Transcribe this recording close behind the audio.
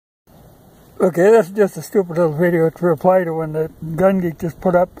Okay, that's just a stupid little video to reply to when the Gungeek just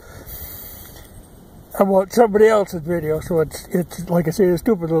put up about somebody else's video. So it's like I say, a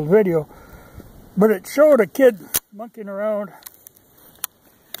stupid little video. But it showed a kid monkeying around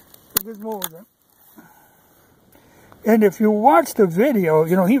with his motor. And if you watch the video,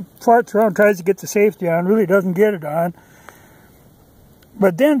 you know, he farts around, tries to get the safety on, really doesn't get it on.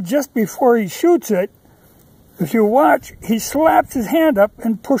 But then just before he shoots it, if you watch, he slaps his hand up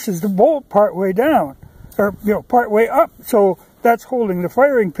and pushes the bolt part way down, or, you know, part way up. So that's holding the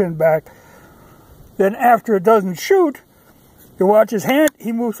firing pin back. Then after it doesn't shoot, you watch his hand,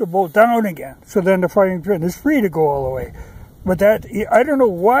 he moves the bolt down again. So then the firing pin is free to go all the way. But that, I don't know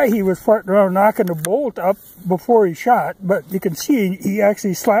why he was farting around knocking the bolt up before he shot, but you can see he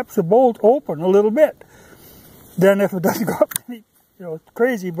actually slaps the bolt open a little bit. Then if it doesn't go up, you know, it's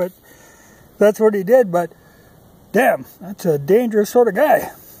crazy, but that's what he did. But damn, that's a dangerous sort of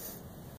guy.